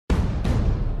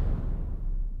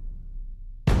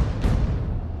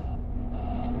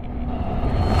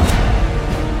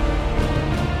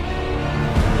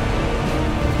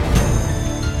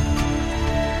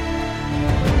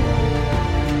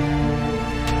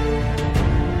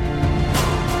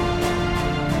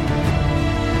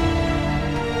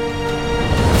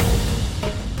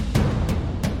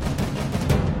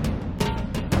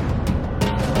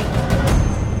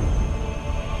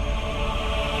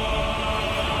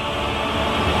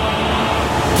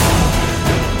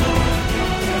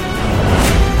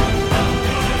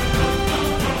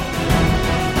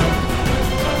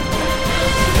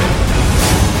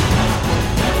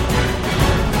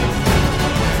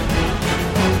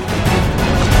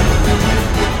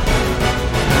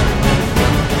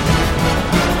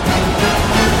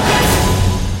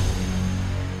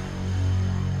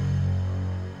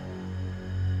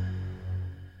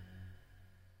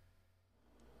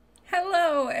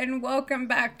and welcome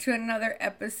back to another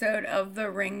episode of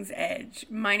The Ring's Edge.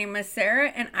 My name is Sarah,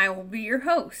 and I will be your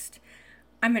host.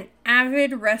 I'm an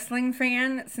avid wrestling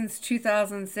fan since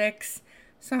 2006,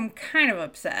 so I'm kind of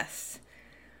obsessed.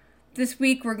 This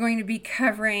week, we're going to be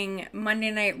covering Monday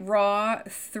Night Raw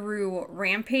through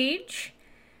Rampage,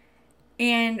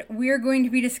 and we're going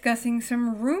to be discussing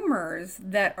some rumors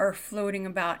that are floating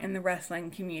about in the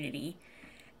wrestling community.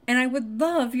 And I would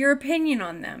love your opinion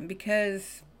on them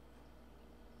because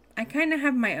I kind of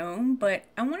have my own, but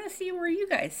I want to see where you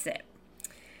guys sit.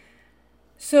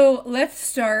 So let's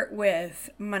start with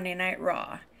Monday Night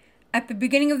Raw. At the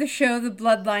beginning of the show, the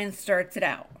Bloodline starts it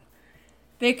out.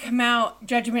 They come out,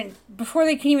 before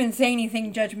they can even say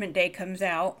anything, Judgment Day comes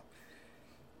out.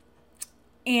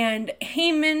 And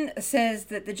Heyman says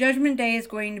that the Judgment Day is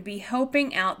going to be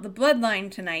helping out the Bloodline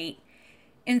tonight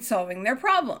in solving their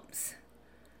problems.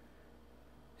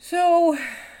 So,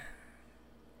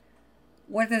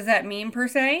 what does that mean per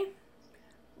se?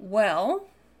 Well,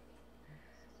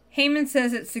 Heyman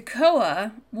says that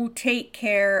Sikoa will take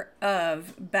care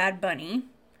of Bad Bunny,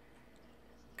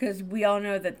 because we all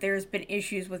know that there's been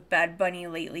issues with Bad Bunny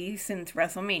lately since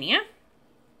WrestleMania.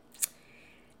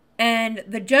 And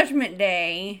the Judgment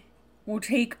Day will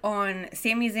take on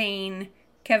Sami Zayn,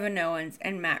 Kevin Owens,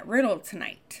 and Matt Riddle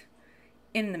tonight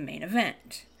in the main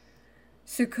event.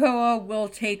 Sikoa will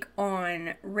take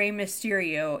on Rey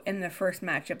Mysterio in the first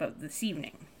matchup of this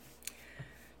evening.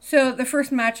 So the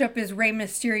first matchup is Rey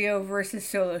Mysterio versus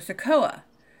Solo Sikoa.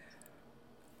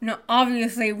 Now,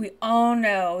 obviously, we all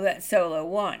know that Solo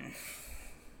won.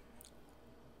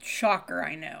 Shocker,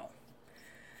 I know.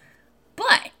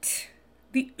 But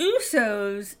the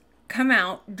Usos come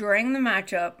out during the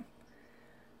matchup,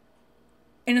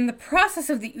 and in the process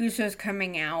of the Usos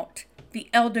coming out, the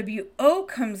LWO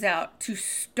comes out to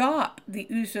stop the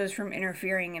Usos from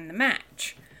interfering in the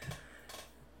match.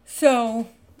 So,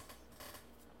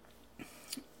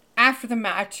 after the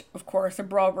match, of course, a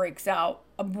brawl breaks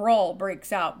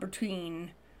out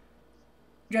between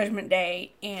Judgment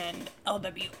Day and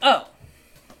LWO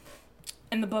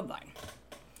and the Bloodline.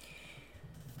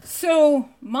 So,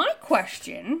 my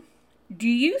question, do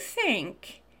you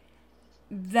think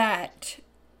that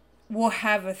we'll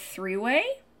have a three-way?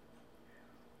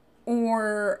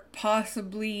 Or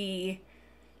possibly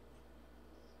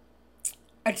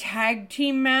a tag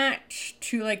team match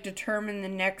to determine the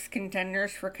next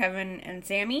contenders for Kevin and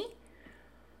Sami?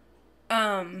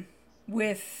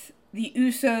 With the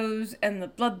Usos and the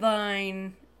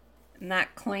Bloodline and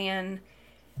that clan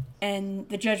and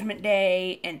the Judgment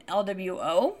Day and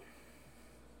LWO?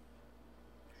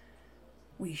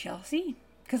 We shall see.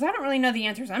 Because I don't really know the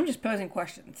answers. I'm just posing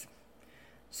questions.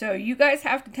 So you guys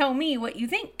have to tell me what you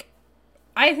think.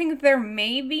 I think that there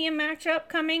may be a matchup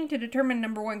coming to determine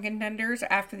number one contenders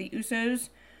after the Usos.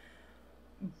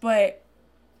 But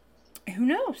who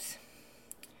knows?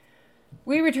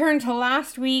 We return to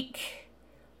last week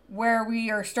where we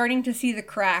are starting to see the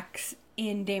cracks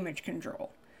in Damage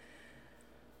Control.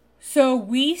 So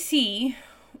we see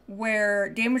where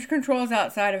Damage Control is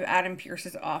outside of Adam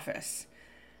Pearce's office.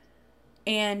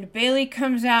 And Bayley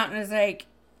comes out and is like,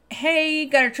 hey,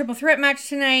 got a triple threat match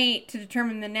tonight to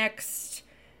determine the next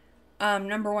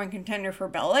number one contender for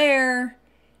Belair.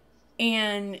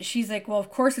 And she's like, well,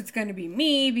 of course it's going to be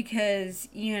me because,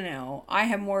 I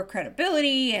have more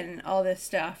credibility and all this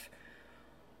stuff.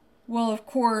 Well, of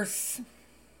course,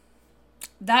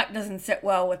 that doesn't sit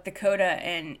well with Dakota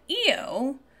and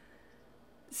Io.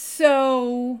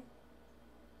 So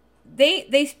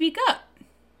they speak up.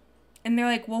 And they're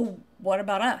like, well, what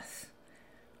about us?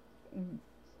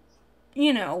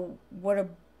 What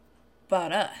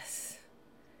about us?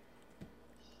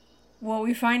 Well,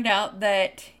 we find out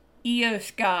that Io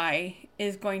Sky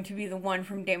is going to be the one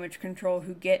from Damage Control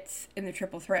who gets in the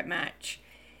triple threat match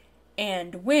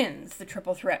and wins the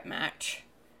triple threat match.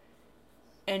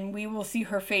 And we will see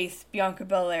her face Bianca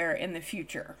Belair in the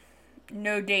future.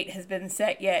 No date has been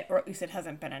set yet, or at least it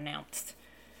hasn't been announced.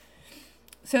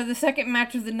 So the second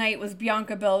match of the night was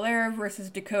Bianca Belair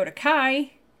versus Dakota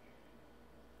Kai,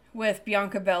 with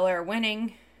Bianca Belair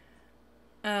winning.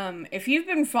 If you've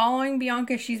been following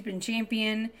Bianca, she's been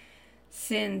champion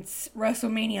since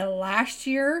WrestleMania last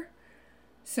year.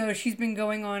 So she's been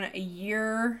going on a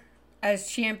year as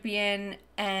champion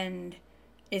and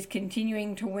is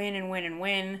continuing to win and win and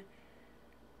win.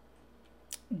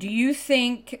 Do you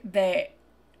think that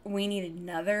we need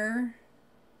another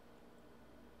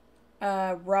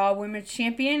Raw Women's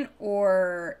Champion,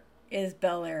 or is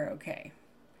Belair okay?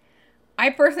 I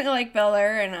personally like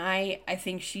Belair, and I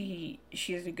think she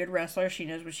is a good wrestler. She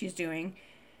knows what she's doing.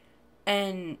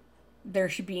 And there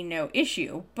should be no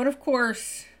issue. But of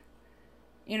course,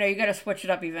 You got to switch it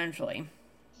up eventually.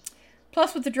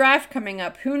 Plus, with the draft coming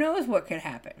up, who knows what could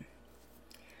happen.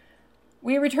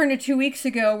 We returned to 2 weeks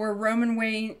ago where Roman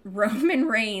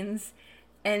Reigns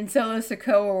and Solo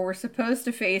Sikoa were supposed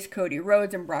to face Cody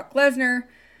Rhodes and Brock Lesnar.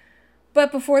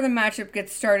 But before the matchup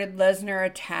gets started, Lesnar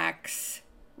attacks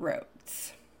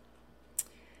Rhodes.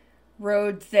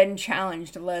 Rhodes then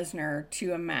challenged Lesnar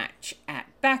to a match at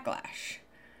Backlash.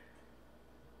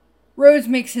 Rhodes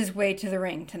makes his way to the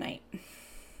ring tonight.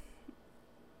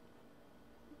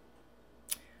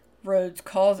 Rhodes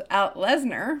calls out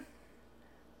Lesnar,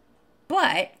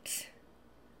 but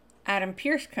Adam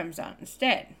Pearce comes out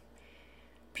instead.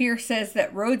 Pearce says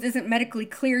that Rhodes isn't medically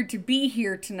cleared to be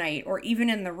here tonight or even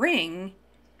in the ring,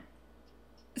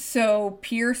 so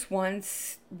Pearce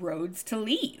wants Rhodes to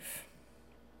leave.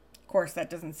 Of course, that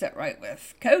doesn't sit right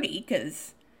with Cody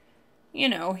because,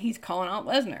 he's calling out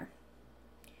Lesnar.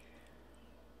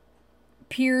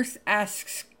 Pearce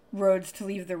asks Rhodes to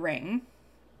leave the ring,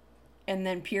 and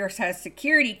then Pearce has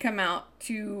security come out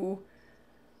to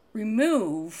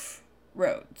remove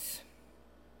Rhodes.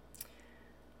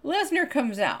 Lesnar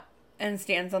comes out and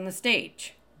stands on the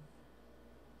stage.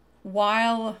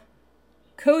 While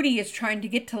Cody is trying to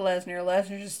get to Lesnar,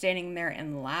 Lesnar's just standing there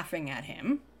and laughing at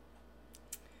him.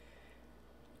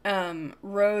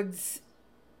 Rhodes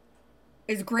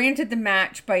is granted the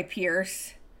match by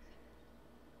Pearce,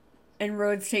 and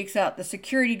Rhodes takes out the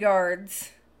security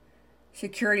guards.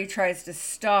 Security tries to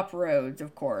stop Rhodes,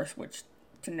 of course, which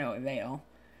to no avail.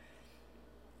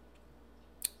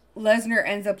 Lesnar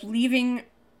ends up leaving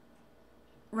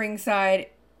ringside,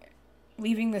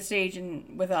 leaving the stage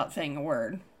and without saying a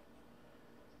word.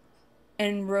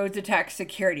 And Rhodes attacks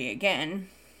security again.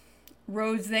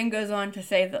 Rhodes then goes on to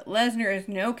say that Lesnar is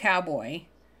no cowboy,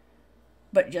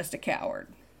 but just a coward.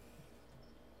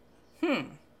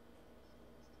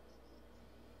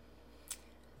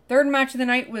 Third match of the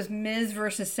night was Miz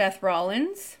versus Seth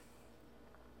Rollins.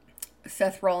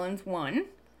 Seth Rollins won.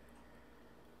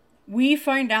 We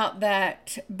find out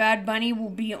that Bad Bunny will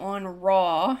be on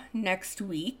Raw next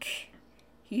week.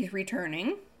 He's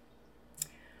returning.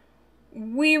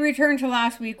 We return to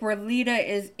last week where Lita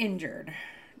is injured.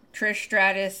 Trish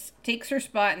Stratus takes her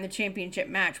spot in the championship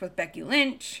match with Becky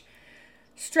Lynch.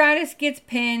 Stratus gets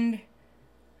pinned.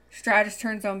 Stratus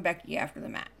turns on Becky after the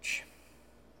match.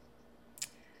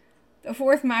 The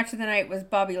fourth match of the night was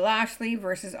Bobby Lashley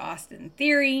versus Austin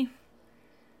Theory.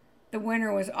 The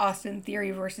winner was Austin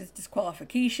Theory versus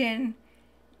disqualification.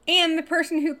 And the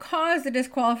person who caused the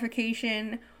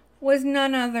disqualification was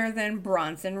none other than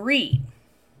Bronson Reed.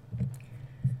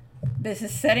 This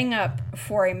is setting up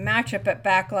for a matchup at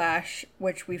Backlash,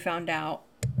 which we found out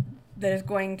that is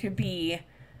going to be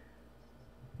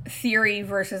Theory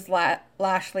versus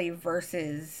Lashley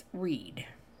versus Reed.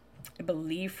 I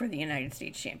believe for the United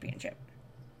States Championship.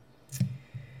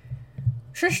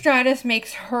 Trish Stratus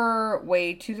makes her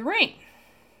way to the ring.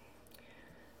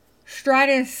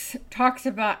 Stratus talks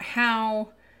about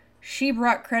how she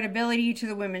brought credibility to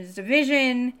the women's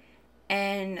division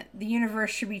and the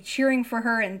universe should be cheering for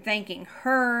her and thanking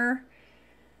her.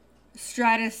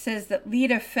 Stratus says that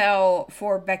Lita fell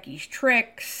for Becky's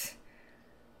tricks.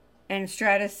 And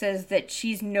Stratus says that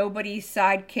she's nobody's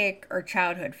sidekick or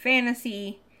childhood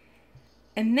fantasy.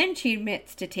 And then she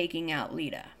admits to taking out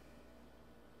Lita.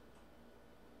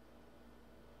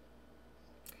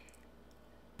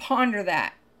 Ponder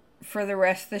that for the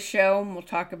rest of the show, and we'll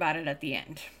talk about it at the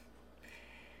end.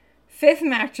 Fifth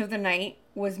match of the night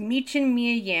was Michin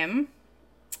Mia Yim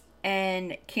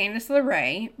and Candice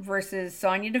LeRae versus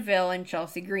Sonya Deville and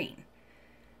Chelsea Green.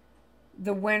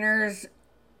 The winners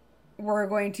were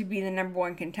going to be the number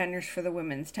one contenders for the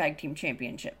women's tag team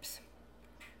championships.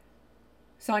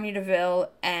 Sonya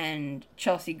Deville and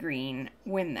Chelsea Green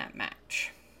win that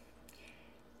match.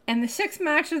 And the sixth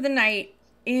match of the night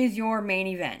is your main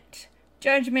event.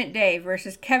 Judgment Day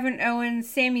versus Kevin Owens,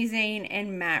 Sami Zayn,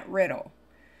 and Matt Riddle.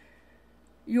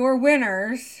 Your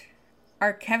winners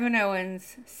are Kevin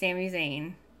Owens, Sami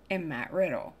Zayn, and Matt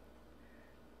Riddle.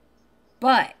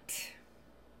 But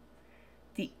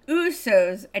the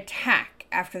Usos attack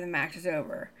after the match is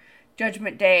over.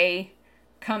 Judgment Day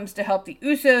comes to help the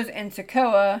Usos and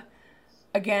Sikoa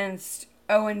against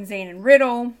Owens, Zayn, and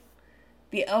Riddle.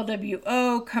 The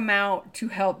LWO come out to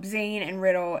help Zayn and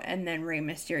Riddle, and then Rey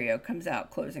Mysterio comes out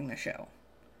closing the show.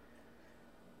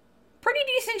 Pretty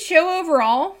decent show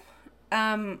overall.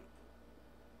 I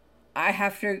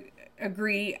have to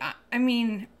agree. I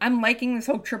mean, I'm liking this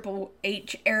whole Triple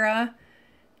H era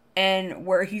and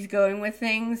where he's going with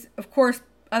things. Of course,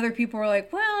 other people are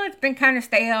like, well, it's been kind of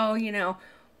stale,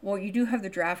 Well, you do have the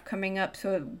draft coming up,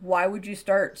 so why would you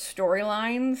start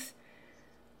storylines?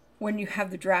 when you have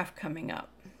the draft coming up,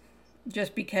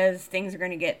 just because things are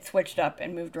going to get switched up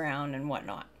and moved around and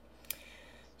whatnot.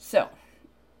 So,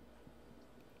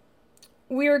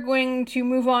 we are going to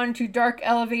move on to Dark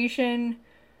Elevation.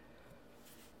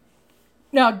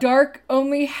 Now, Dark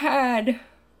only had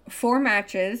 4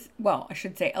 matches. Well, I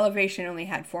should say Elevation only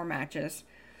had 4 matches.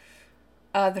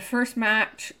 The first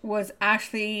match was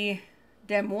Ashley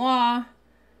Demois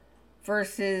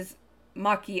versus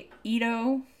Maki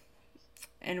Ito.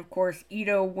 And of course,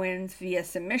 Ito wins via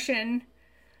submission.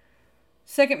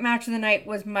 Second match of the night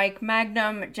was Mike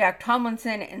Magnum, Jack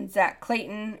Tomlinson, and Zach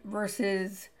Clayton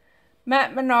versus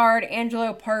Matt Menard,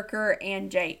 Angelo Parker,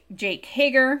 and Jake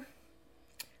Hager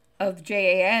of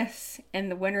JAS.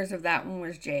 And the winners of that one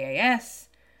was JAS.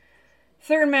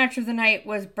 Third match of the night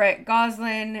was Brett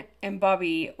Goslin and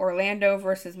Bobby Orlando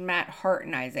versus Matt Hart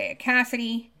and Isaiah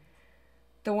Cassidy.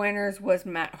 The winners was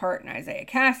Matt Hart and Isaiah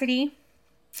Cassidy.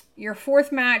 Your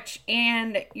fourth match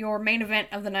and your main event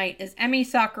of the night is Emi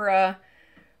Sakura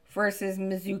versus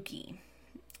Mizuki.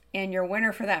 And your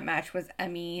winner for that match was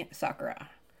Emi Sakura.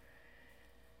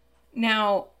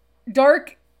 Now,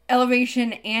 Dark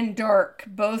Elevation and Dark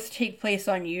both take place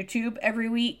on YouTube every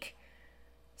week.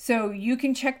 So you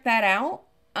can check that out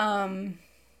on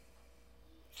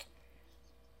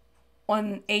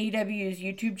AEW's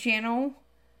YouTube channel.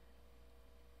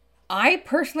 I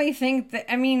personally think that,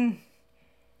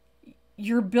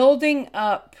 you're building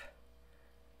up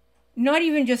not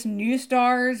even just new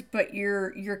stars, but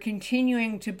you're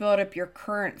continuing to build up your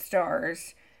current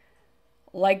stars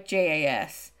like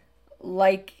JAS,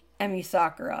 like Emi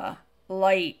Sakura,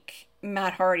 like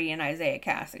Matt Hardy and Isaiah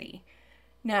Cassidy.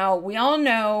 Now, we all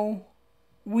know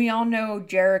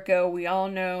Jericho, we all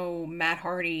know Matt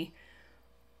Hardy,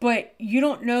 but you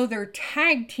don't know their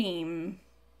tag team,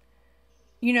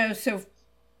 so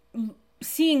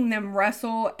seeing them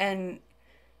wrestle and,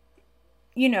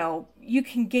 you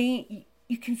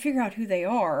can figure out who they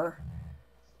are,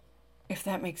 if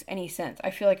that makes any sense.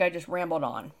 I feel like I just rambled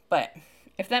on, but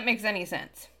if that makes any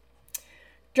sense.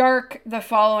 Dark the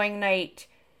following night.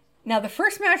 Now, the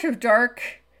first match of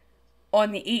Dark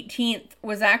on the 18th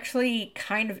was actually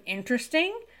kind of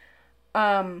interesting.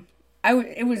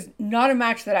 It was not a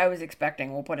match that I was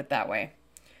expecting, we'll put it that way.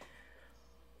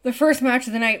 The first match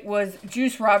of the night was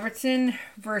Juice Robertson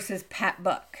versus Pat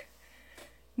Buck.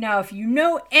 Now, if you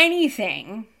know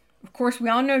anything, of course, we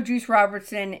all know Juice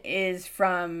Robertson is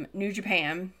from New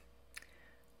Japan.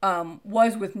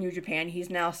 Was with New Japan. He's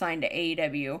now signed to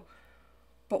AEW.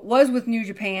 But was with New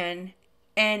Japan.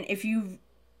 And if you've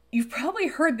probably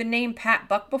heard the name Pat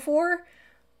Buck before,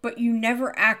 but you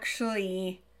never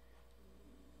actually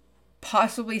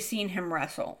possibly seen him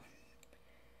wrestle.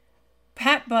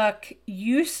 Pat Buck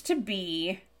used to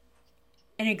be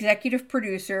an executive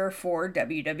producer for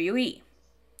WWE.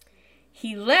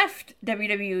 He left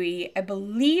WWE, I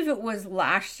believe it was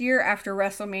last year after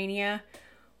WrestleMania,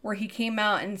 where he came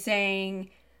out and saying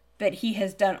that he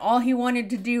has done all he wanted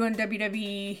to do in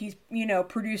WWE. He's,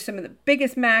 produced some of the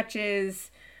biggest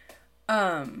matches.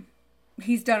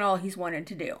 He's done all he's wanted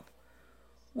to do.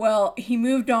 Well, he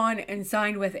moved on and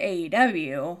signed with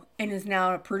AEW and is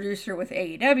now a producer with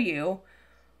AEW,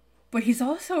 but he's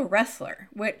also a wrestler,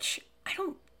 which I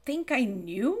don't think I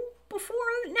knew before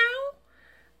now.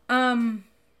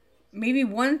 Maybe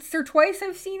once or twice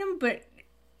I've seen him, but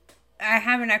I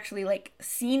haven't actually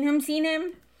seen him.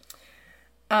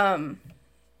 So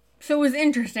it was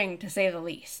interesting to say the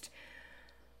least.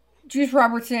 Juice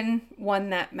Robertson won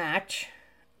that match.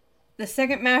 The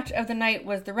second match of the night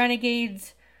was the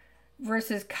Renegades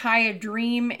versus Kaya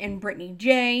Dream and Brittany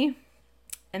J.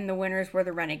 And the winners were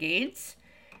the Renegades.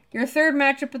 Your third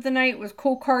matchup of the night was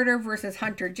Cole Carter versus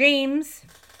Hunter James.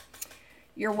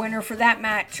 Your winner for that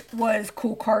match was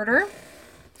Cole Carter.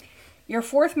 Your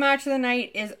fourth match of the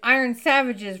night is Iron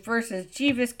Savages versus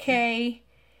Jeeves K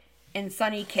and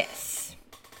Sonny Kiss.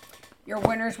 Your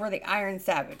winners were the Iron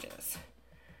Savages.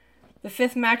 The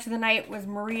fifth match of the night was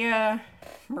Marina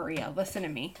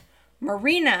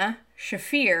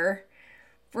Shafir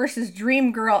versus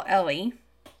Dream Girl Ellie.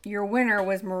 Your winner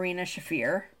was Marina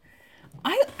Shafir.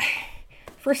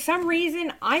 For some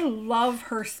reason, I love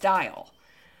her style.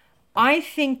 I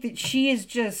think that she's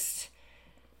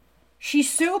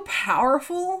so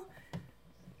powerful,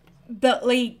 but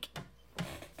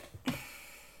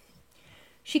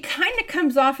she kind of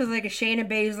comes off as a Shayna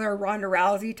Baszler, Ronda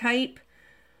Rousey type,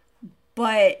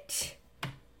 but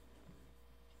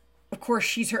of course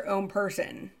she's her own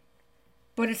person.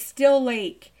 But it's still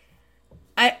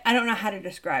I don't know how to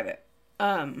describe it.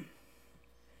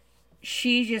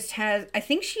 She just has, I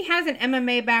think she has an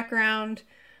MMA background.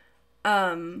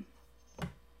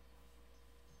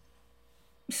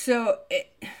 So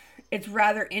it's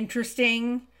rather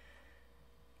interesting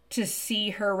to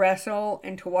see her wrestle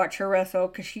and to watch her wrestle,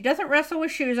 because she doesn't wrestle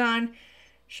with shoes on.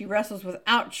 She wrestles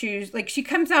without shoes. Like, she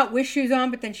comes out with shoes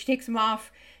on, but then she takes them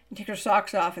off and takes her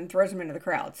socks off and throws them into the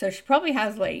crowd. So she probably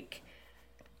has, like,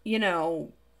 you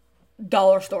know,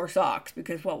 dollar store socks,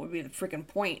 because what would be the freaking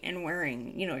point in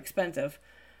wearing, you know, expensive.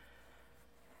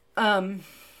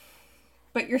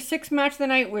 But your sixth match of the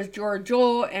night was Jora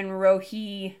Joel and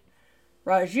Rohi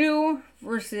Raju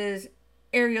versus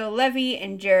Ariel Levy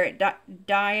and Jarrett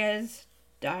Diaz.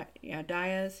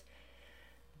 Diaz.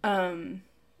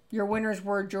 Your winners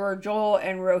were Jora Joel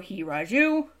and Rohi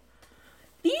Raju.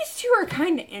 These two are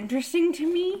kind of interesting to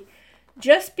me,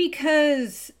 just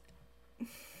because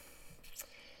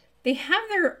they have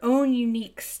their own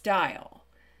unique style.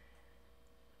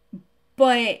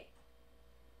 But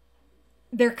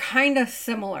they're kind of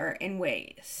similar in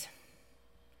ways.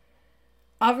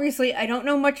 Obviously, I don't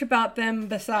know much about them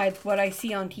besides what I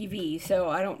see on TV, so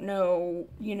I don't know,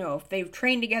 you know, if they've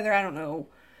trained together. I don't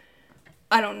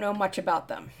know much about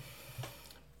them.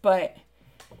 But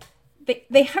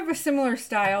they have a similar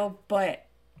style, but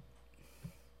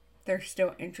they're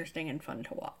still interesting and fun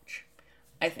to watch.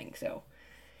 I think so.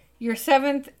 Your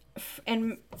seventh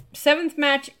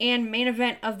match and main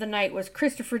event of the night was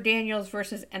Christopher Daniels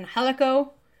versus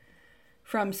Angelico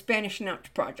from Spanish Announce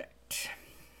Project.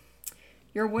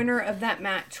 Your winner of that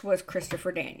match was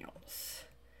Christopher Daniels.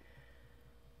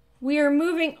 We are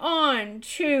moving on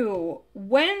to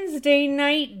Wednesday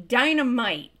Night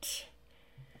Dynamite.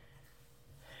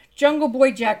 Jungle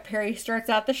Boy Jack Perry starts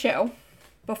out the show.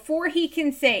 Before he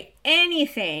can say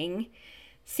anything,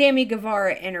 Sammy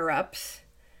Guevara interrupts.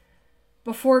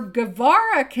 Before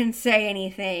Guevara can say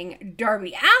anything,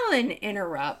 Darby Allin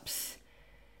interrupts.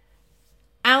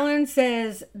 Allin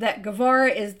says that Guevara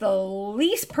is the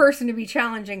least person to be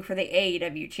challenging for the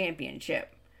AEW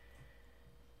Championship.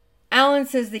 Allin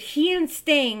says that he and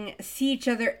Sting see each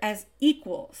other as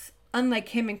equals, unlike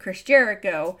him and Chris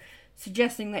Jericho,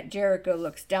 suggesting that Jericho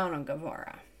looks down on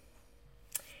Guevara.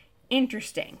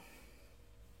 Interesting.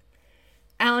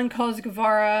 Allin calls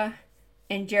Guevara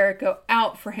and Jericho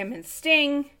out for him and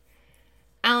Sting.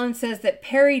 Allin says that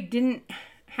Perry didn't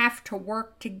have to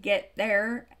work to get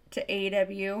there to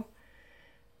AEW.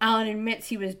 Allin admits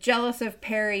he was jealous of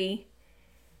Perry.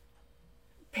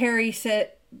 Perry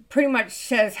pretty much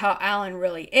says how Allin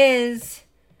really is.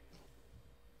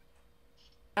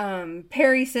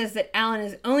 Perry says that Allin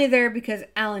is only there because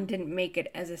Allin didn't make it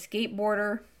as a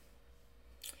skateboarder.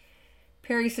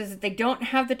 Perry says that they don't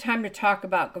have the time to talk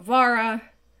about Guevara.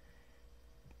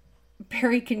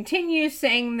 Perry continues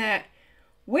saying that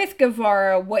with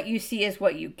Guevara, what you see is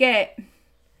what you get.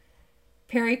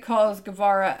 Perry calls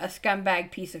Guevara a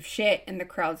scumbag piece of shit, and the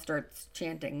crowd starts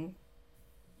chanting,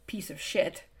 piece of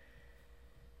shit.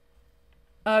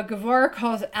 Guevara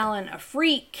calls Allin a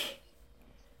freak.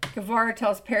 Guevara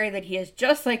tells Perry that he is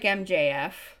just like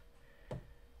MJF.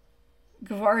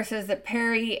 Guevara says that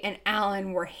Perry and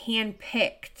Allin were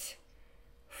handpicked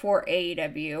for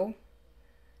AEW.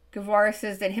 Guevara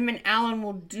says that him and Allin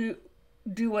will do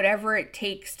whatever it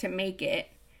takes to make it.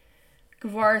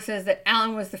 Guevara says that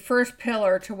Allin was the first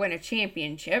pillar to win a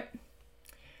championship.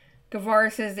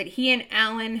 Guevara says that he and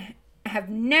Allin have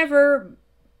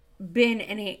been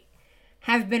in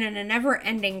a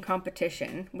never-ending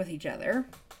competition with each other.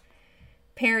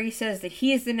 Perry says that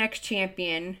he is the next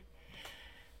champion.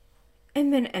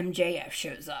 And then MJF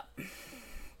shows up.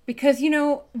 Because, you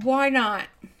know, why not?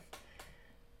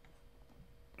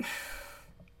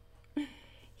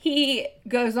 He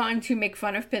goes on to make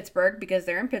fun of Pittsburgh because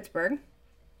they're in Pittsburgh.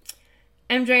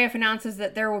 MJF announces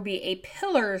that there will be a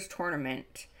Pillars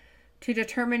tournament to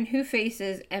determine who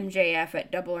faces MJF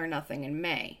at Double or Nothing in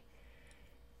May.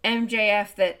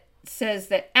 MJF says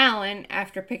that Allin,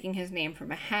 after picking his name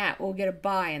from a hat, will get a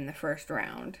bye in the first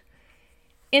round.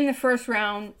 In the first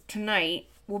round tonight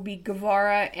will be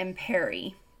Guevara and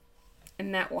Perry,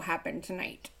 and that will happen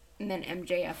tonight. And then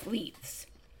MJF leaves.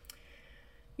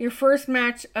 Your first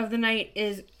match of the night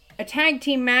is a tag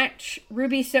team match,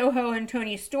 Ruby Soho and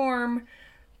Toni Storm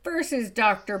versus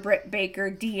Dr. Britt Baker,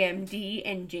 DMD,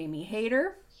 and Jamie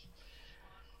Hayter.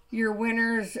 Your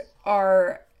winners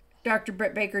are Dr.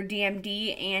 Britt Baker,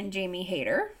 DMD, and Jamie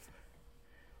Hayter.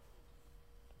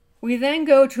 We then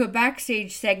go to a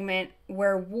backstage segment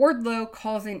where Wardlow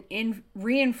calls in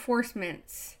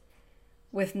reinforcements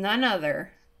with none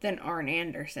other than Arn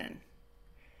Anderson.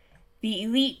 The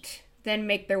Elite then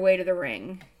make their way to the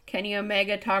ring. Kenny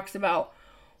Omega talks about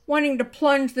wanting to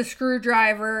plunge the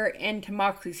screwdriver into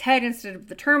Moxley's head instead of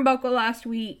the turnbuckle last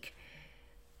week.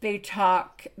 They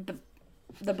talk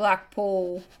the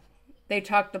Blackpool They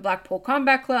talk the Blackpool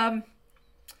Combat Club.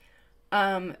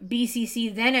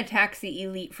 BCC then attacks the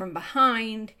Elite from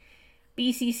behind.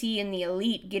 BCC and the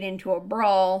Elite get into a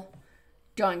brawl.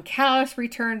 Don Callis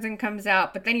returns and comes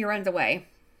out, but then he runs away.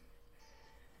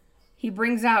 He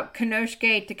brings out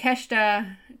Konosuke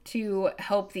Takeshita to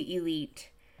help the Elite.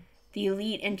 The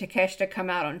Elite and Takeshita come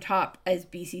out on top as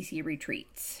BCC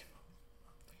retreats.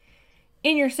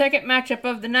 In your second matchup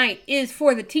of the night is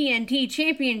for the TNT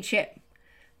Championship.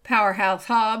 Powerhouse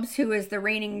Hobbs, who is the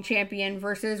reigning champion,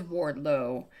 versus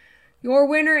Wardlow. Your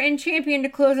winner and champion to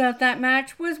close out that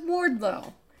match was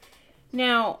Wardlow.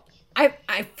 Now,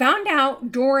 I found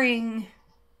out during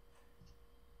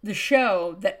the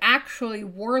show that actually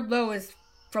Wardlow is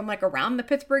from like around the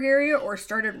Pittsburgh area or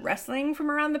started wrestling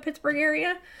from around the Pittsburgh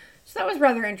area. So that was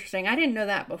rather interesting. I didn't know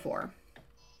that before.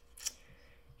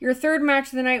 Your third match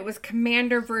of the night was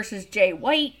Commander versus Jay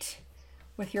White,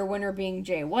 with your winner being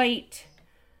Jay White.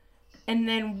 And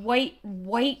then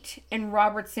White and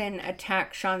Robertson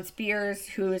attack Sean Spears,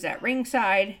 who is at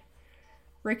ringside.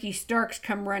 Ricky Starks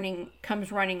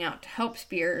comes running out to help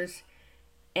Spears,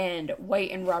 and White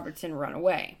and Robertson run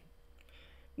away.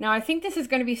 Now, I think this is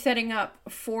going to be setting up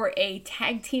for a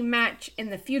tag team match in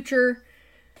the future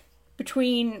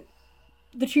between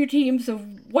the two teams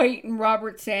of White and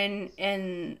Robertson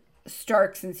and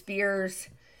Starks and Spears.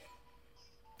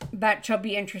 That shall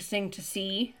be interesting to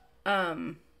see.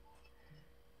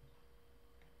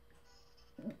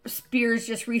 Spears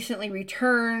just recently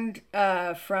returned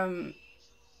from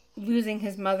losing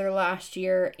his mother last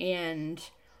year and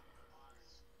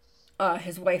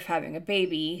his wife having a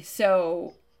baby.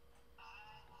 So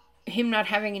him not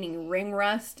having any ring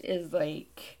rust is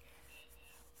like...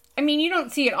 I mean, you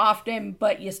don't see it often,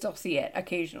 but you still see it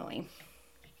occasionally.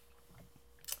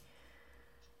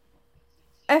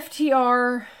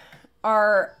 FTR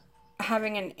are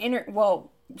having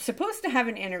supposed to have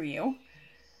an interview.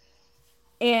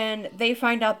 And they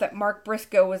find out that Mark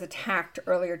Briscoe was attacked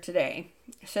earlier today.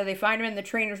 So they find him in the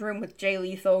trainer's room with Jay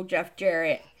Lethal, Jeff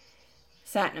Jarrett,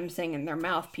 Satnam Singh, and their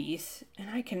mouthpiece.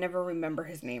 And I can never remember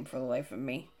his name for the life of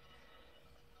me.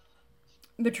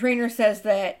 The trainer says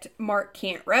that Mark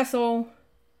can't wrestle.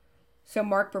 So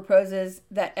Mark proposes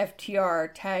that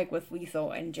FTR tag with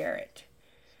Lethal and Jarrett.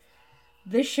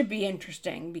 This should be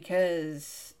interesting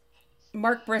because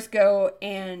Mark Briscoe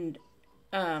and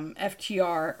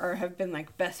FTR have been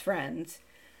like best friends,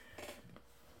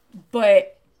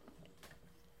 but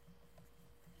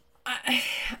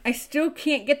I still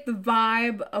can't get the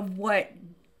vibe of what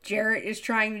Jarrett is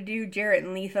trying to do, Jarrett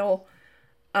and Lethal.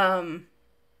 And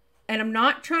I'm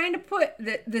not trying to put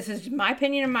that. This is my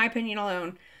opinion and my opinion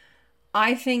alone.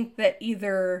 I think that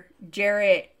either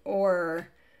Jarrett or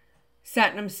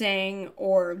Satnam Singh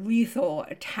or Lethal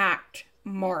attacked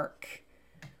Mark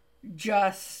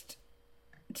just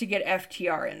to get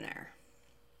FTR in there.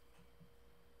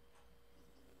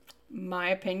 My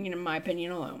opinion and my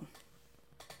opinion alone.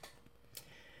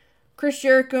 Chris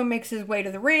Jericho makes his way to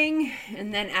the ring,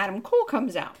 and then Adam Cole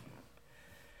comes out.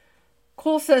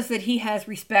 Cole says that he has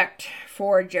respect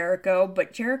for Jericho,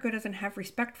 but Jericho doesn't have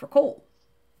respect for Cole.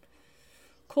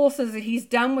 Cole says that he's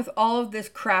done with all of this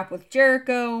crap with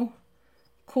Jericho.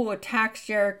 Cole attacks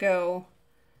Jericho.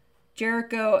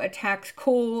 Jericho attacks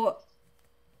Cole.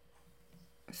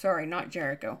 Sorry, not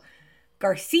Jericho.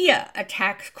 Garcia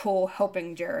attacks Cole,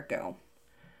 helping Jericho.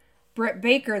 Britt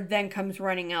Baker then comes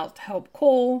running out to help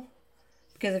Cole.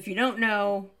 Because if you don't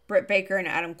know, Britt Baker and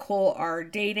Adam Cole are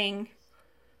dating.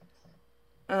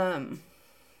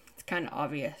 It's kind of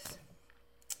obvious.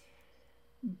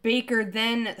 Baker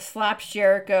then slaps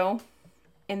Jericho.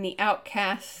 And the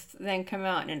Outcasts then come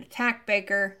out and attack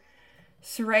Baker.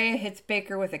 Saraya hits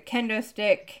Baker with a kendo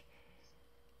stick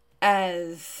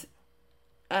as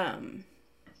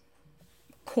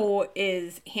Cole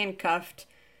is handcuffed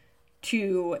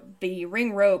to the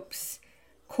ring ropes.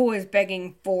 Cole is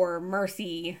begging for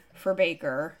mercy for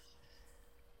Baker.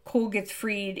 Cole gets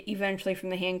freed eventually from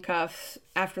the handcuffs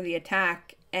after the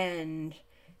attack and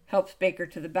helps Baker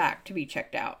to the back to be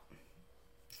checked out.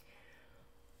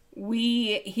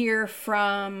 We hear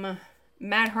from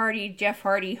Matt Hardy, Jeff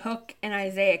Hardy, Hook, and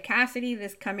Isaiah Cassidy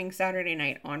this coming Saturday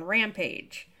night on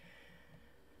Rampage.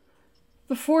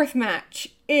 The fourth match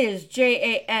is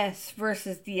JAS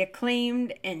versus the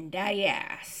Acclaimed and Daddy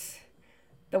Ass.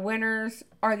 The winners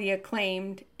are the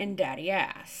Acclaimed and Daddy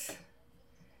Ass.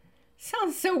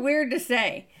 Sounds so weird to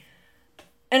say.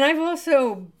 And I've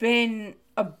also been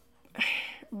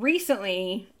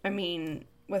recently,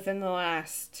 within the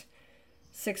last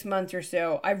 6 months or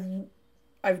so,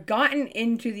 I've gotten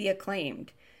into the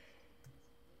Acclaimed.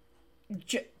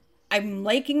 I'm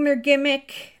liking their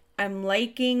gimmick. I'm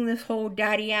liking this whole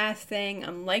daddy ass thing.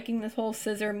 I'm liking this whole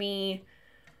scissor me.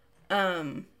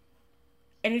 And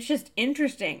it's just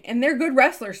interesting. And they're good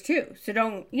wrestlers too.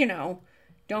 So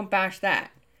don't bash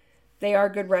that. They are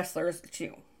good wrestlers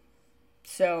too.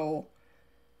 So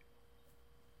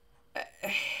I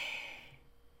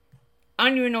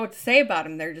don't even know what to say about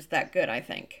them. They're just that good, I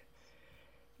think.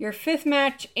 Your fifth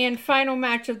match and final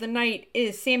match of the night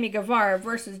is Sammy Guevara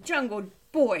versus Jungle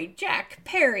Boy Jack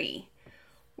Perry,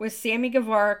 with Sammy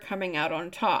Guevara coming out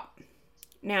on top.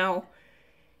 Now,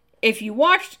 if you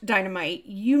watched Dynamite,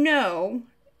 you know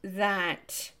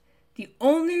that the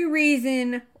only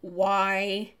reason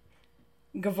why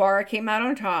Guevara came out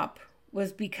on top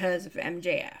was because of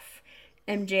MJF.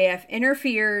 MJF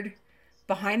interfered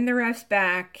behind the ref's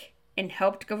back and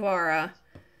helped Guevara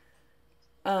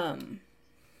win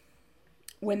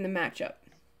the matchup.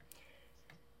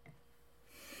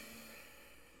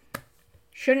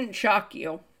 Shouldn't shock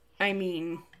you. I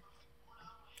mean,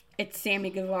 it's Sammy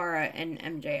Guevara and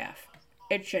MJF.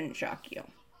 It shouldn't shock you.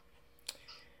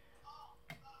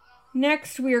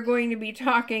 Next, we are going to be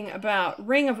talking about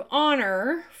Ring of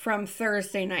Honor from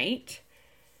Thursday night.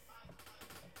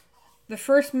 The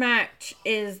first match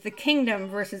is The Kingdom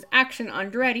versus Action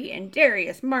Andretti and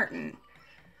Darius Martin.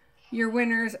 Your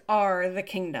winners are The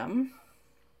Kingdom.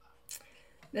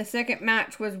 The second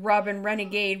match was Robin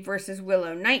Renegade versus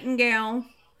Willow Nightingale.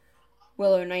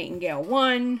 Willow Nightingale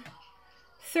won.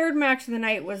 Third match of the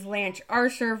night was Lance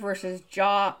Archer versus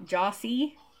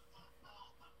JC.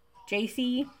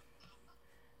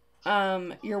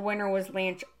 Your winner was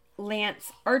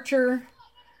Lance Archer.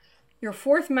 Your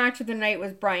fourth match of the night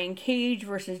was Brian Cage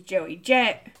versus Joey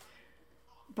Jett.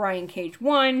 Brian Cage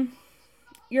won.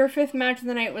 Your fifth match of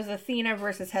the night was Athena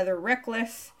versus Heather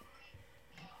Reckless,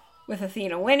 with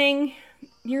Athena winning.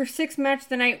 Your sixth match of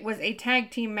the night was a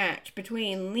tag team match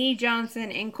between Lee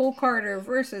Johnson and Cole Carter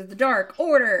versus the Dark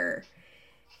Order,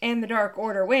 and the Dark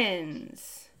Order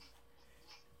wins.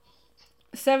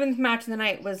 Seventh match of the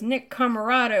night was Nick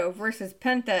Comoroto versus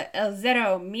Penta El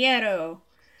Zero Miedo,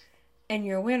 and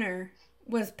your winner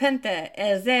was Penta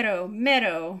El Zero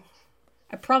Miedo.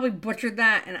 I probably butchered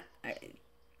that, and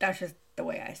that's just the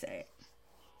way I say it.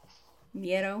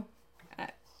 Miedo.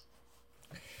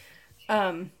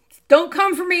 Don't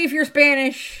come for me if you're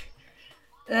Spanish.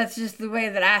 That's just the way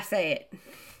that I say it.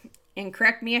 And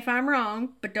correct me if I'm wrong,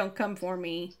 but don't come for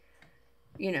me.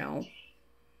 Don't,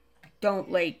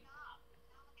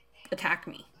 attack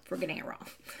me for getting it wrong.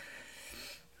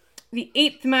 The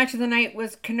eighth match of the night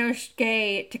was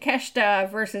Konosuke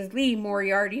Takeshita versus Lee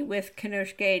Moriarty, with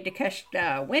Konosuke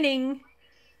Takeshita winning.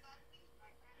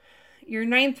 Your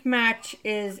ninth match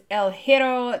is El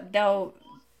Hero del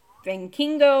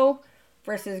Vikingo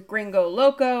versus Gringo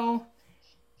Loco.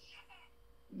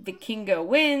 Vikingo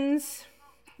wins.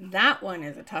 That one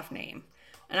is a tough name.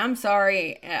 And I'm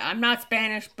sorry, I'm not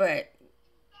Spanish,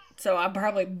 so I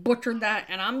probably butchered that,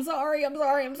 and I'm sorry.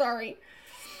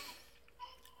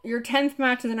 Your 10th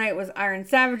match of the night was Iron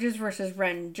Savages versus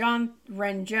Ren Jones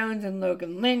and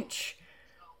Logan Lynch,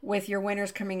 with your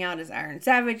winners coming out as Iron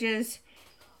Savages.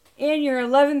 And your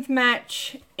 11th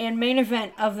match and main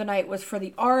event of the night was for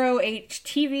the ROH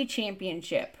TV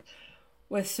Championship,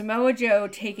 with Samoa Joe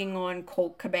taking on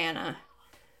Colt Cabana.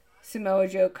 Samoa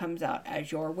Joe comes out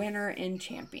as your winner and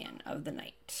champion of the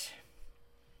night.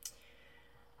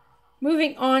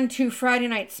 Moving on to Friday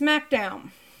Night SmackDown.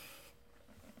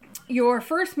 Your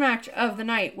first match of the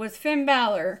night was Finn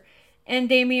Balor and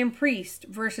Damian Priest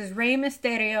versus Rey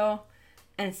Mysterio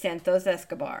and Santos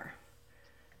Escobar.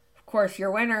 Of course,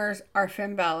 your winners are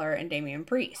Finn Balor and Damian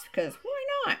Priest, because why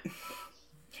not?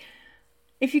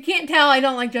 If you can't tell, I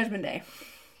don't like Judgment Day.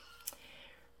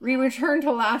 We return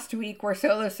to last week, where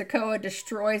Solo Sikoa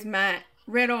destroys Matt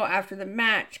Riddle after the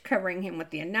match, covering him with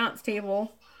the announce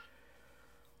table.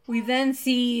 We then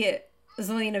see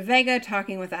Zelina Vega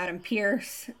talking with Adam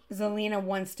Pearce. Zelina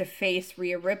wants to face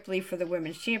Rhea Ripley for the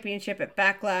Women's Championship at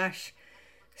Backlash,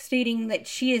 stating that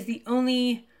she is the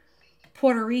only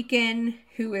Puerto Rican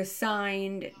who is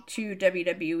signed to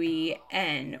WWE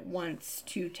and wants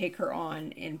to take her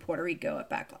on in Puerto Rico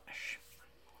at Backlash.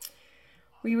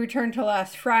 We return to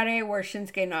last Friday, where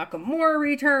Shinsuke Nakamura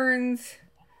returns.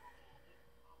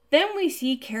 Then we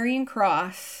see Karrion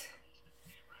Kross,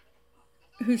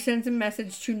 who sends a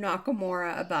message to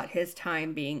Nakamura about his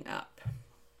time being up.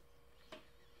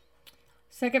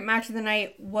 Second match of the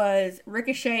night was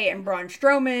Ricochet and Braun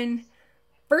Strowman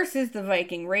versus the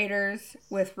Viking Raiders,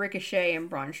 with Ricochet and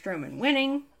Braun Strowman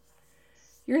winning.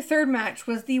 Your third match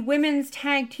was the Women's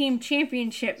Tag Team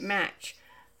Championship match.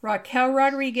 Raquel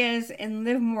Rodriguez and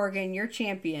Liv Morgan, your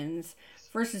champions,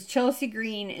 versus Chelsea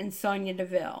Green and Sonya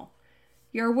Deville.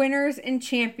 Your winners and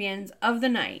champions of the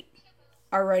night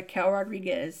are Raquel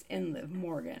Rodriguez and Liv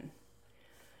Morgan.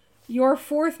 Your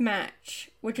fourth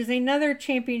match, which is another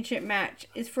championship match,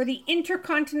 is for the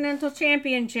Intercontinental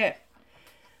Championship.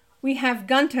 We have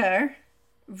Gunther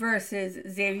versus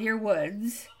Xavier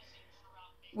Woods,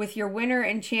 with your winner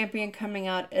and champion coming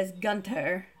out as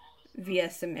Gunther via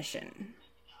submission.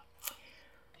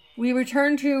 We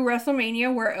return to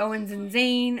WrestleMania, where Owens and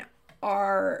Zayn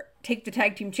take the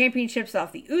tag team championships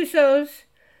off the Usos.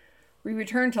 We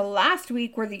return to last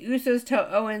week, where the Usos tell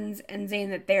Owens and Zayn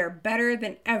that they are better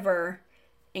than ever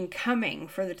and coming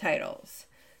for the titles.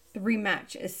 The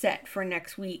rematch is set for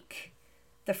next week,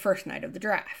 the first night of the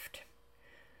draft.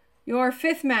 Your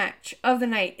fifth match of the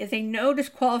night is a no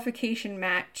disqualification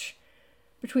match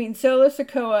between Solo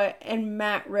Sikoa and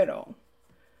Matt Riddle.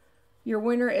 Your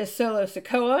winner is Solo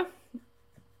Sikoa.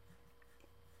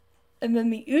 And then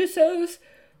the Usos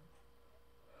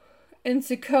and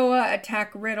Sikoa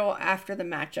attack Riddle after the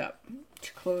matchup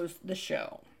to close the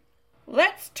show.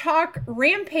 Let's talk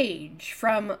Rampage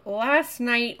from last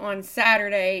night on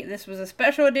Saturday. This was a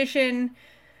special edition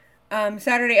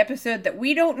Saturday episode that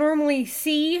we don't normally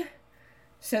see.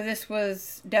 So this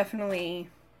was definitely,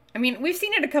 I mean, we've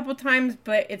seen it a couple times,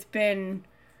 but I think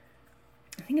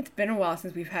it's been a while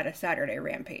since we've had a Saturday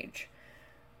Rampage.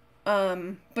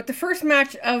 But the first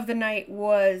match of the night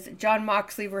was Jon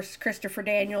Moxley versus Christopher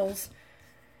Daniels.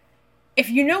 If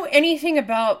you know anything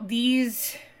about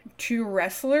these two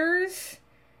wrestlers,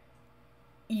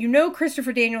 you know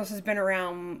Christopher Daniels has been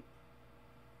around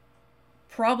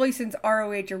probably since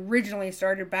ROH originally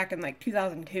started back in like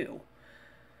 2002.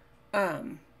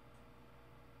 I'm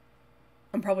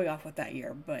probably off with that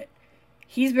year, but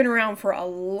he's been around for a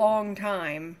long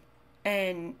time,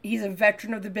 and he's a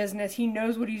veteran of the business. He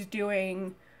knows what he's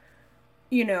doing,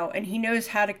 and he knows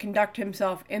how to conduct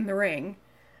himself in the ring.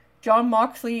 Jon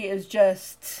Moxley is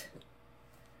just,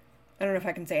 I don't know if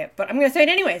I can say it, but I'm going to say it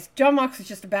anyways. Jon Moxley's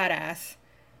just a badass.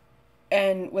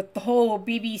 And with the whole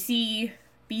BCC,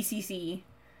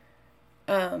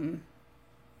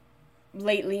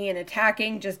 lately, and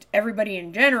attacking just everybody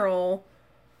in general,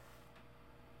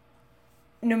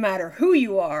 no matter who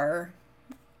you are,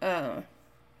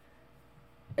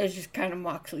 is just kind of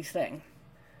Moxley's thing.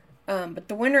 But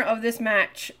the winner of this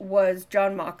match was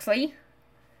Jon Moxley.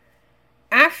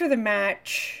 After the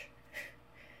match,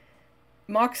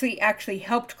 Moxley actually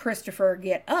helped Christopher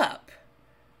get up,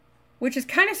 which is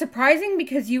kind of surprising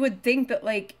because you would think that,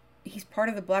 like, he's part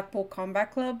of the Blackpool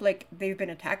Combat Club. Like, they've been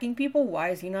attacking people. Why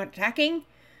is he not attacking?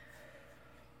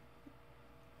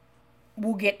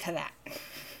 We'll get to that.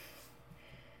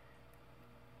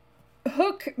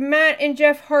 Hook, Matt, and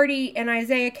Jeff Hardy and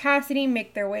Isaiah Cassidy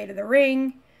make their way to the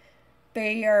ring.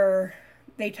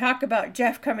 They talk about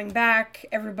Jeff coming back.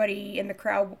 Everybody in the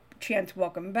crowd chants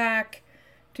welcome back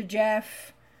to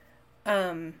Jeff.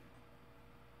 Jeff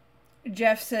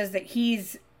says that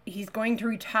he's going to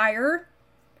retire,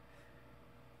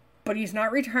 but he's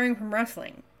not retiring from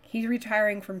wrestling. He's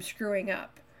retiring from screwing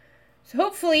up. So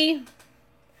hopefully,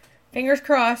 fingers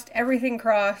crossed, everything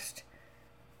crossed,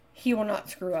 he will not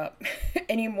screw up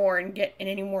anymore and get in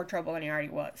any more trouble than he already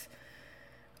was.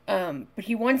 But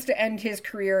he wants to end his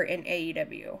career in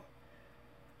AEW.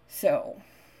 So,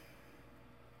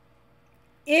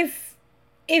 if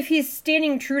he's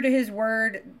standing true to his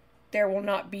word, there will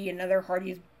not be another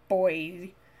Hardy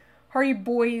Boys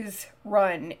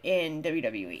run in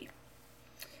WWE.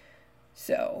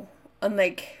 So,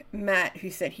 unlike Matt, who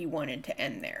said he wanted to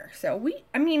end there. So,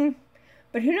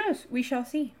 but who knows? We shall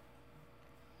see.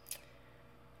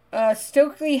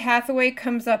 Stokely Hathaway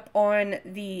comes up on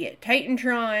the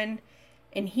Titantron,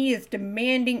 and he is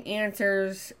demanding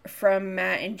answers from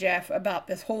Matt and Jeff about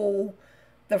this whole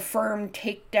the Firm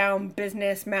takedown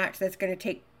business match that's going to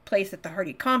take place at the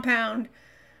Hardy compound.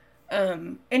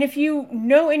 And if you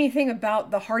know anything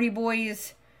about the Hardy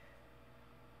Boys,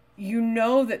 you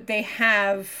know that they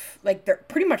have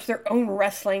pretty much their own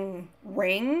wrestling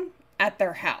ring at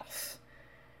their house,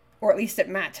 or at least at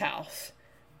Matt's house.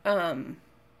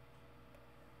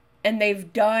 And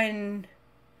they've done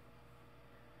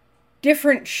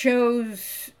different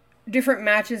shows, different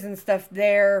matches and stuff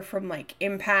there from like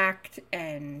Impact,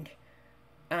 and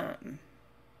I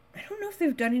don't know if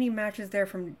they've done any matches there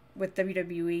with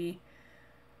WWE.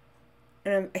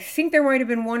 And I think there might have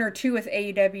been one or two with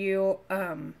AEW.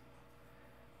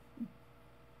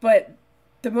 But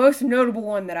the most notable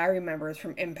one that I remember is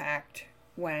from Impact,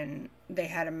 when they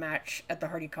had a match at the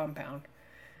Hardy compound.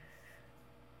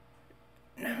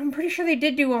 I'm pretty sure they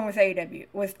did do one with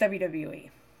WWE,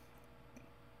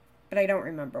 but I don't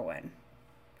remember when.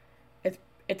 It's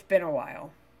It's been a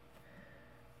while.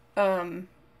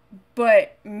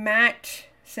 But Matt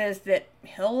says that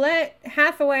he'll let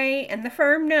Hathaway and the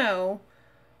firm know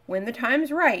when the time's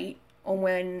right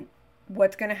on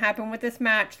what's going to happen with this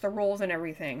match, the rules and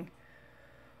everything.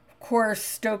 Of course,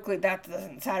 Stokely, that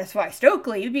doesn't satisfy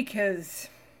Stokely because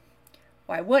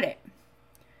why would it?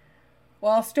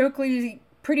 Well, Stokely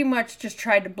pretty much just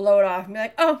tried to blow it off and be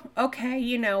like, oh,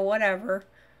 okay, whatever.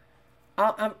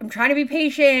 I'm trying to be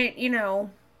patient,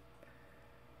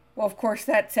 Well, of course,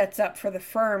 that sets up for the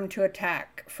firm to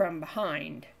attack from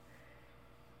behind.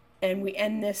 And we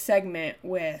end this segment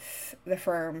with the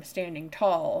firm standing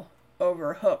tall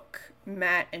over Hook,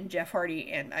 Matt, and Jeff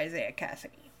Hardy, and Isaiah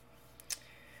Cassidy.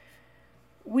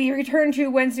 We return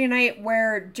to Wednesday night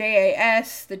where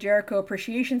JAS, the Jericho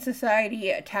Appreciation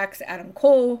Society, attacks Adam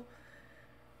Cole.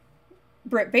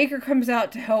 Britt Baker comes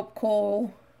out to help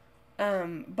Cole,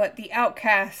 but the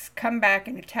Outcasts come back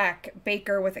and attack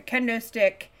Baker with a kendo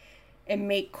stick and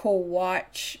make Cole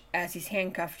watch as he's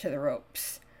handcuffed to the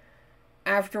ropes.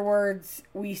 Afterwards,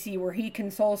 we see where he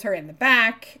consoles her in the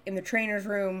back, in the trainer's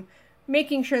room,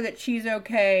 making sure that she's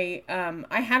okay.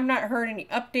 I have not heard any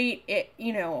update,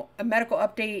 a medical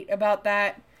update about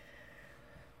that.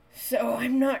 So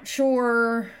I'm not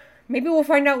sure. Maybe we'll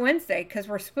find out Wednesday, because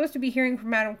we're supposed to be hearing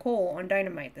from Adam Cole on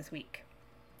Dynamite this week.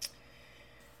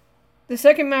 The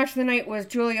second match of the night was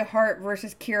Julia Hart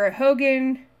versus Kiera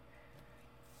Hogan.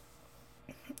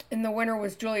 And the winner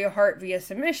was Julia Hart via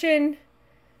submission.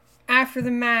 After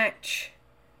the match,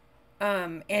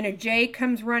 Anna Jay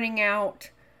comes running out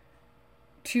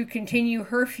to continue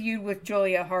her feud with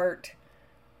Julia Hart.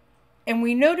 And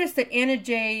we notice that Anna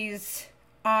Jay's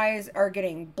eyes are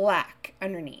getting black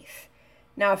underneath.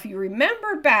 Now, if you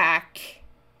remember back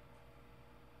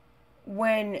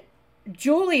when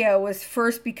Julia was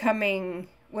first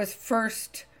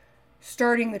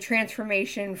starting the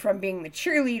transformation from being the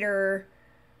cheerleader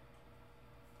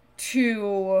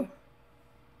to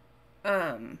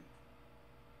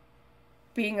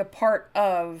being a part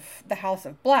of the House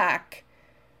of Black,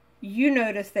 you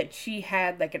notice that she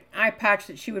had like an eye patch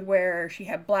that she would wear. She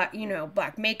had black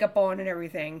makeup on and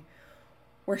everything.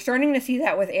 We're starting to see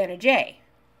that with Anna Jay.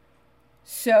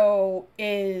 So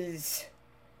is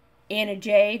Anna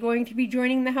Jay going to be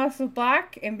joining the House of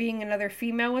Black and being another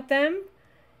female with them?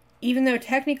 Even though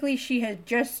technically she has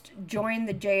just joined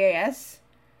the JAS.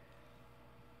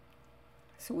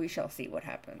 So we shall see what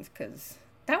happens, because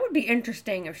that would be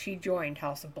interesting if she joined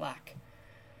House of Black.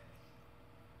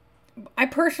 I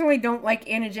personally don't like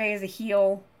Anna Jay as a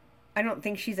heel. I don't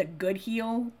think she's a good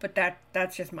heel, but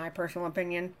that's just my personal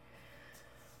opinion.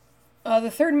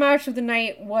 The third match of the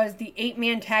night was the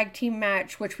 8-man tag team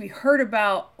match, which we heard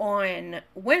about on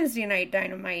Wednesday Night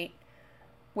Dynamite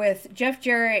with Jeff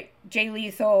Jarrett, Jay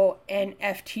Lethal, and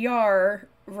FTR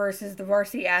versus the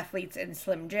Varsity Athletes and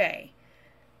Slim J.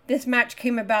 This match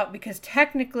came about because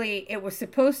technically it was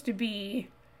supposed to be,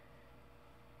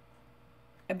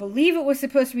 I believe it was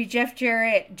supposed to be Jeff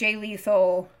Jarrett, Jay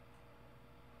Lethal,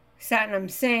 Satnam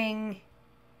Singh,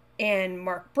 and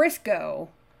Mark Briscoe.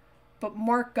 But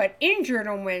Mark got injured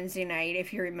on Wednesday night,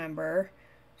 if you remember.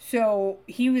 So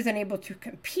he was unable to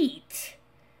compete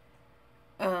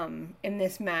in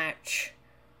this match.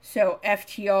 So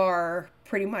FTR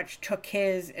pretty much took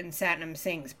his and Satnam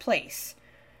Singh's place.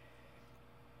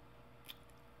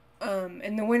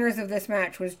 And the winners of this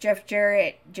match was Jeff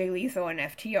Jarrett, Jay Lethal, and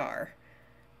FTR.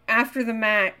 After the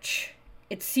match,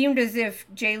 it seemed as if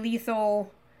Jay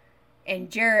Lethal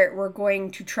and Jarrett were going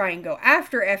to try and go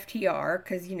after FTR,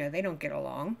 because, they don't get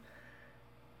along.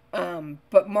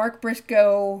 But Mark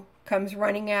Briscoe comes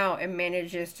running out and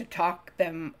manages to talk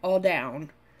them all down.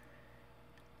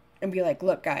 And be like,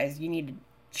 look, guys, you need to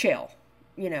chill.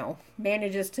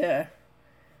 Manages to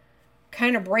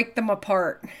kind of break them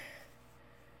apart.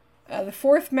 The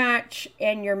fourth match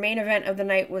and your main event of the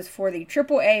night was for the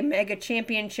AAA Mega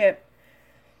Championship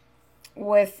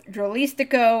with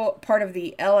Drolistico, part of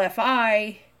the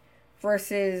LFI,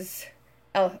 versus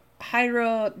El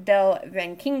Jairo del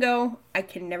Vikingo. I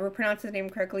can never pronounce his name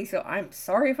correctly, so I'm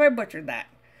sorry if I butchered that.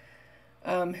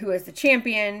 Who is the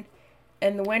champion,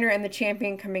 and the winner and the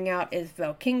champion coming out is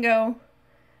Vikingo.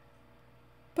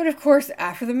 But of course,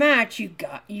 after the match,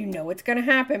 you know what's going to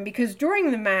happen, because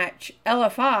during the match,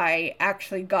 LFI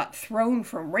actually got thrown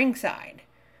from ringside.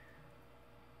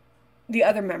 The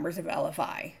other members of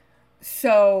LFI.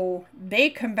 So they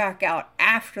come back out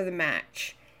after the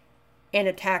match and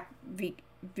attack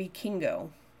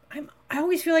Vikingo. I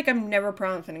always feel like I'm never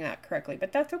pronouncing that correctly,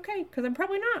 but that's okay, because I'm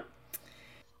probably not.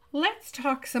 Let's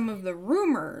talk some of the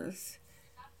rumors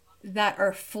that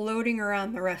are floating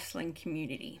around the wrestling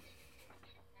community.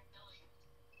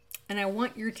 and I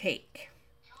want your take.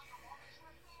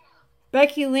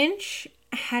 Becky Lynch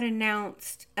had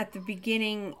announced at the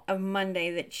beginning of Monday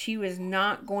that she was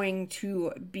not going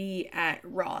to be at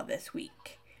Raw this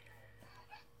week.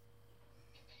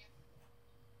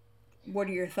 What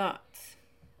are your thoughts?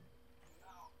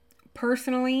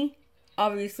 Personally,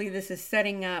 obviously this is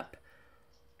setting up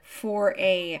for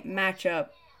a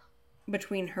matchup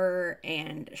between her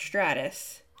and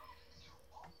Stratus.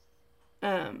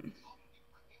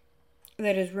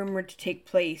 That is rumored to take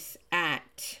place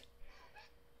at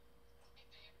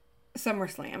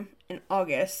SummerSlam in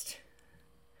August.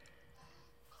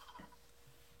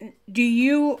 Do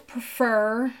you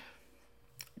prefer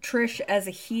Trish as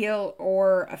a heel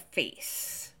or a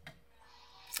face?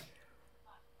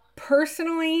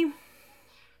 Personally,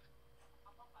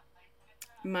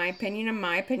 my opinion and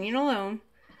my opinion alone,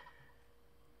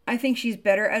 I think she's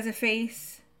better as a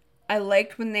face. I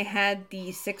liked when they had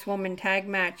the 6-woman tag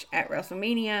match at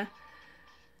WrestleMania,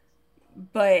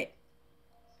 but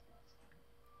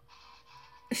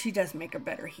she does make a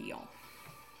better heel.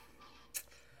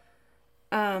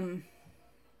 I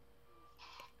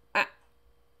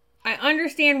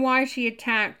understand why she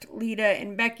attacked Lita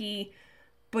and Becky,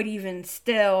 but even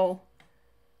still,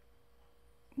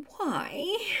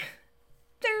 why?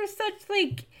 They're such,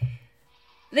 like,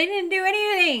 they didn't do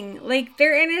anything. Like,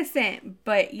 they're innocent,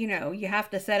 but, you know, you have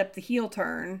to set up the heel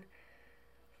turn.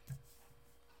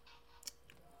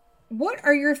 What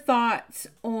are your thoughts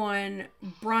on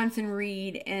Bronson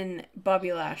Reed and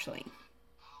Bobby Lashley?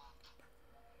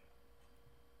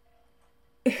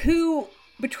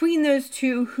 Between those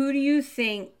two, who do you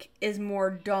think is more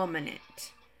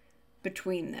dominant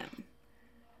between them?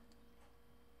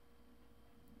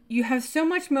 You have so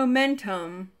much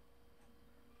momentum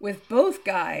with both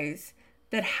guys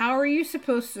that how are you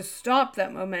supposed to stop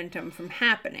that momentum from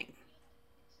happening?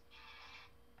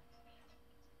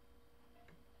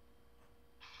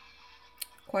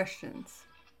 Questions.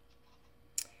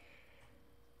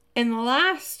 And the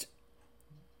last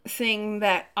thing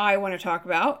that I want to talk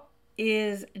about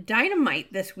is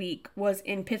Dynamite this week was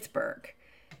in Pittsburgh.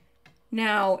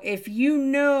 Now, if you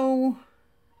know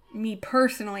me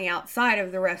personally outside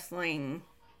of the wrestling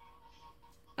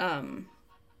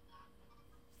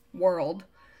world,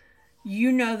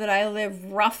 you know that I live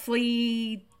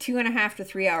roughly 2.5 to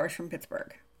 3 hours from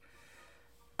Pittsburgh.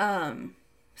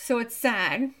 So it's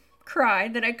sad,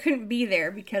 cried that I couldn't be there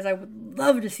because I would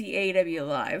love to see AEW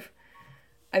live.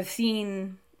 I've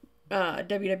seen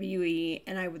WWE,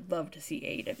 and I would love to see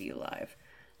AEW live.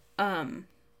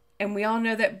 And we all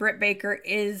know that Britt Baker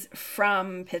is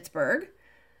from Pittsburgh,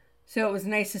 so it was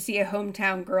nice to see a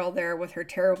hometown girl there with her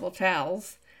terrible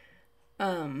towels.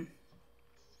 But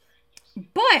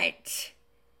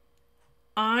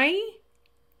I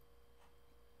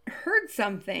heard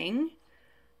something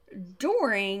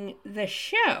during the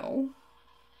show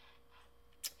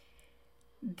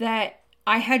that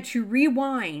I had to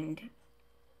rewind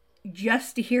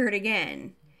just to hear it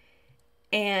again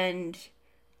and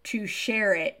to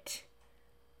share it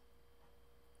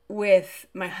with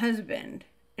my husband.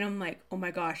 And I'm like, oh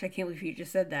my gosh, I can't believe you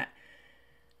just said that.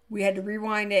 We had to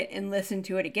rewind it and listen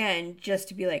to it again just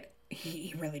to be like,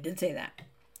 he really did say that.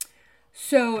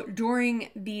 So during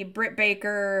the Britt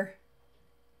Baker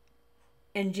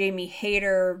and Jamie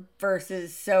Hayter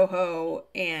versus Soho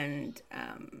and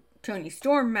Toni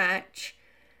Storm match,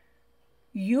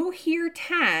 you'll hear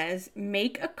Taz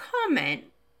make a comment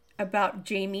about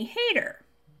Jamie Hayter.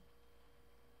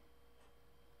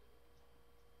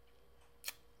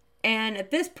 And at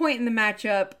this point in the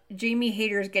matchup, Jamie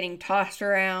Hayter is getting tossed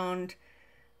around.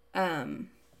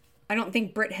 I don't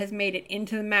think Britt has made it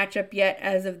into the matchup yet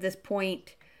as of this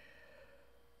point.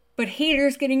 But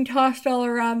Hayter's getting tossed all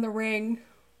around the ring.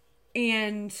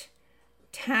 And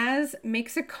Taz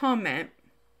makes a comment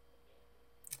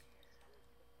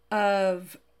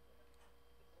of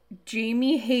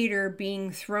Jamie Hayter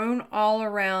being thrown all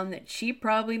around, that she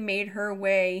probably made her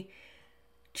way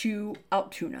to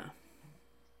Altoona.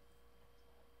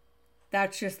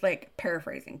 That's just like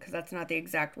paraphrasing, because that's not the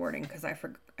exact wording, because I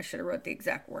should have wrote the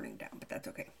exact wording down, but that's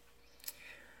okay.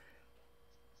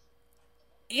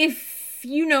 If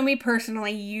you know me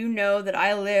personally, you know that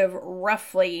I live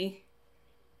roughly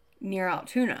near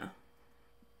Altoona.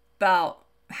 About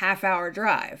half-hour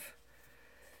drive.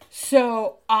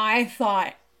 So I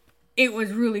thought it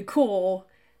was really cool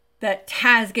that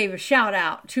Taz gave a shout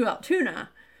out to Altoona,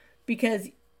 because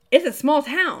it's a small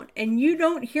town and you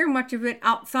don't hear much of it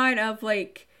outside of,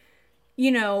 like, you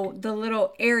know, the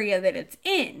little area that it's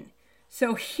in.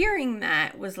 So hearing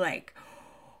that was like,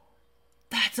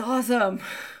 that's awesome.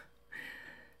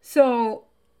 So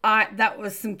that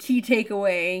was some key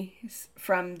takeaways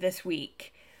from this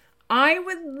week. I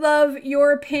would love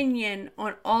your opinion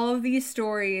on all of these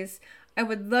stories. I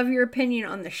would love your opinion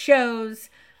on the shows.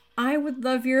 I would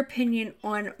love your opinion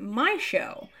on my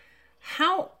show.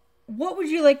 What would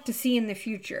you like to see in the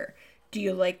future? Do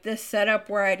you like this setup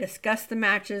where I discuss the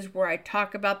matches, where I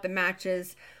talk about the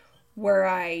matches, where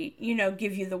I,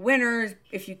 give you the winners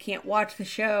if you can't watch the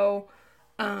show?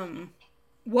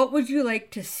 What would you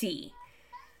like to see?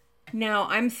 Now,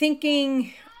 I'm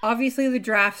thinking, obviously the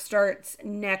draft starts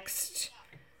next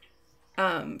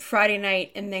Friday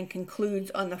night and then concludes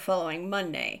on the following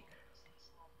Monday.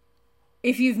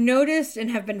 If you've noticed and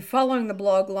have been following the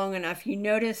blog long enough, you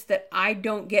notice that I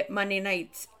don't get Monday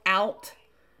nights out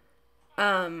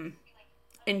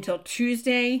until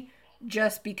Tuesday,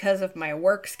 just because of my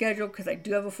work schedule, because I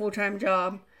do have a full-time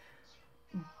job.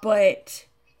 But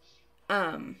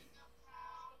I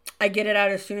get it out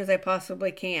as soon as I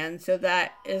possibly can, so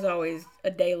that is always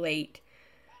a day late.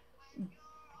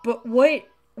 But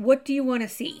what do you want to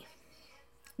see?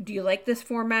 Do you like this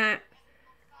format?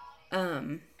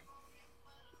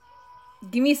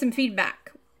 Give me some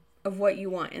feedback of what you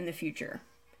want in the future.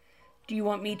 Do you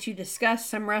want me to discuss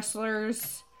some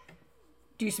wrestlers?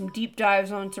 Do some deep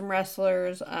dives on some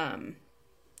wrestlers?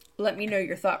 Let me know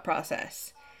your thought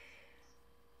process.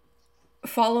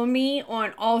 Follow me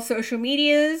on all social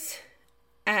medias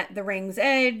at The Ring's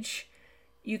Edge.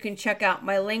 You can check out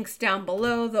my links down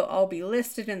below. They'll all be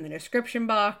listed in the description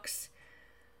box.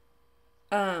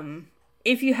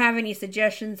 If you have any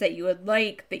suggestions that you would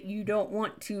like, that you don't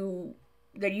want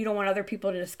other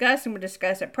people to discuss and would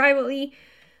discuss it privately,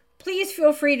 please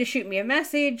feel free to shoot me a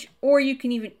message, or you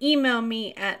can even email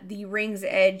me at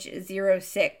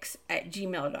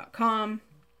theringsedge06@gmail.com.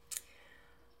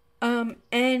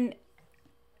 And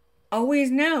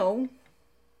always know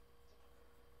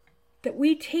that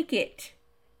we take it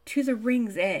to the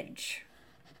ring's edge.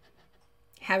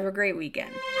 Have a great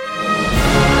weekend.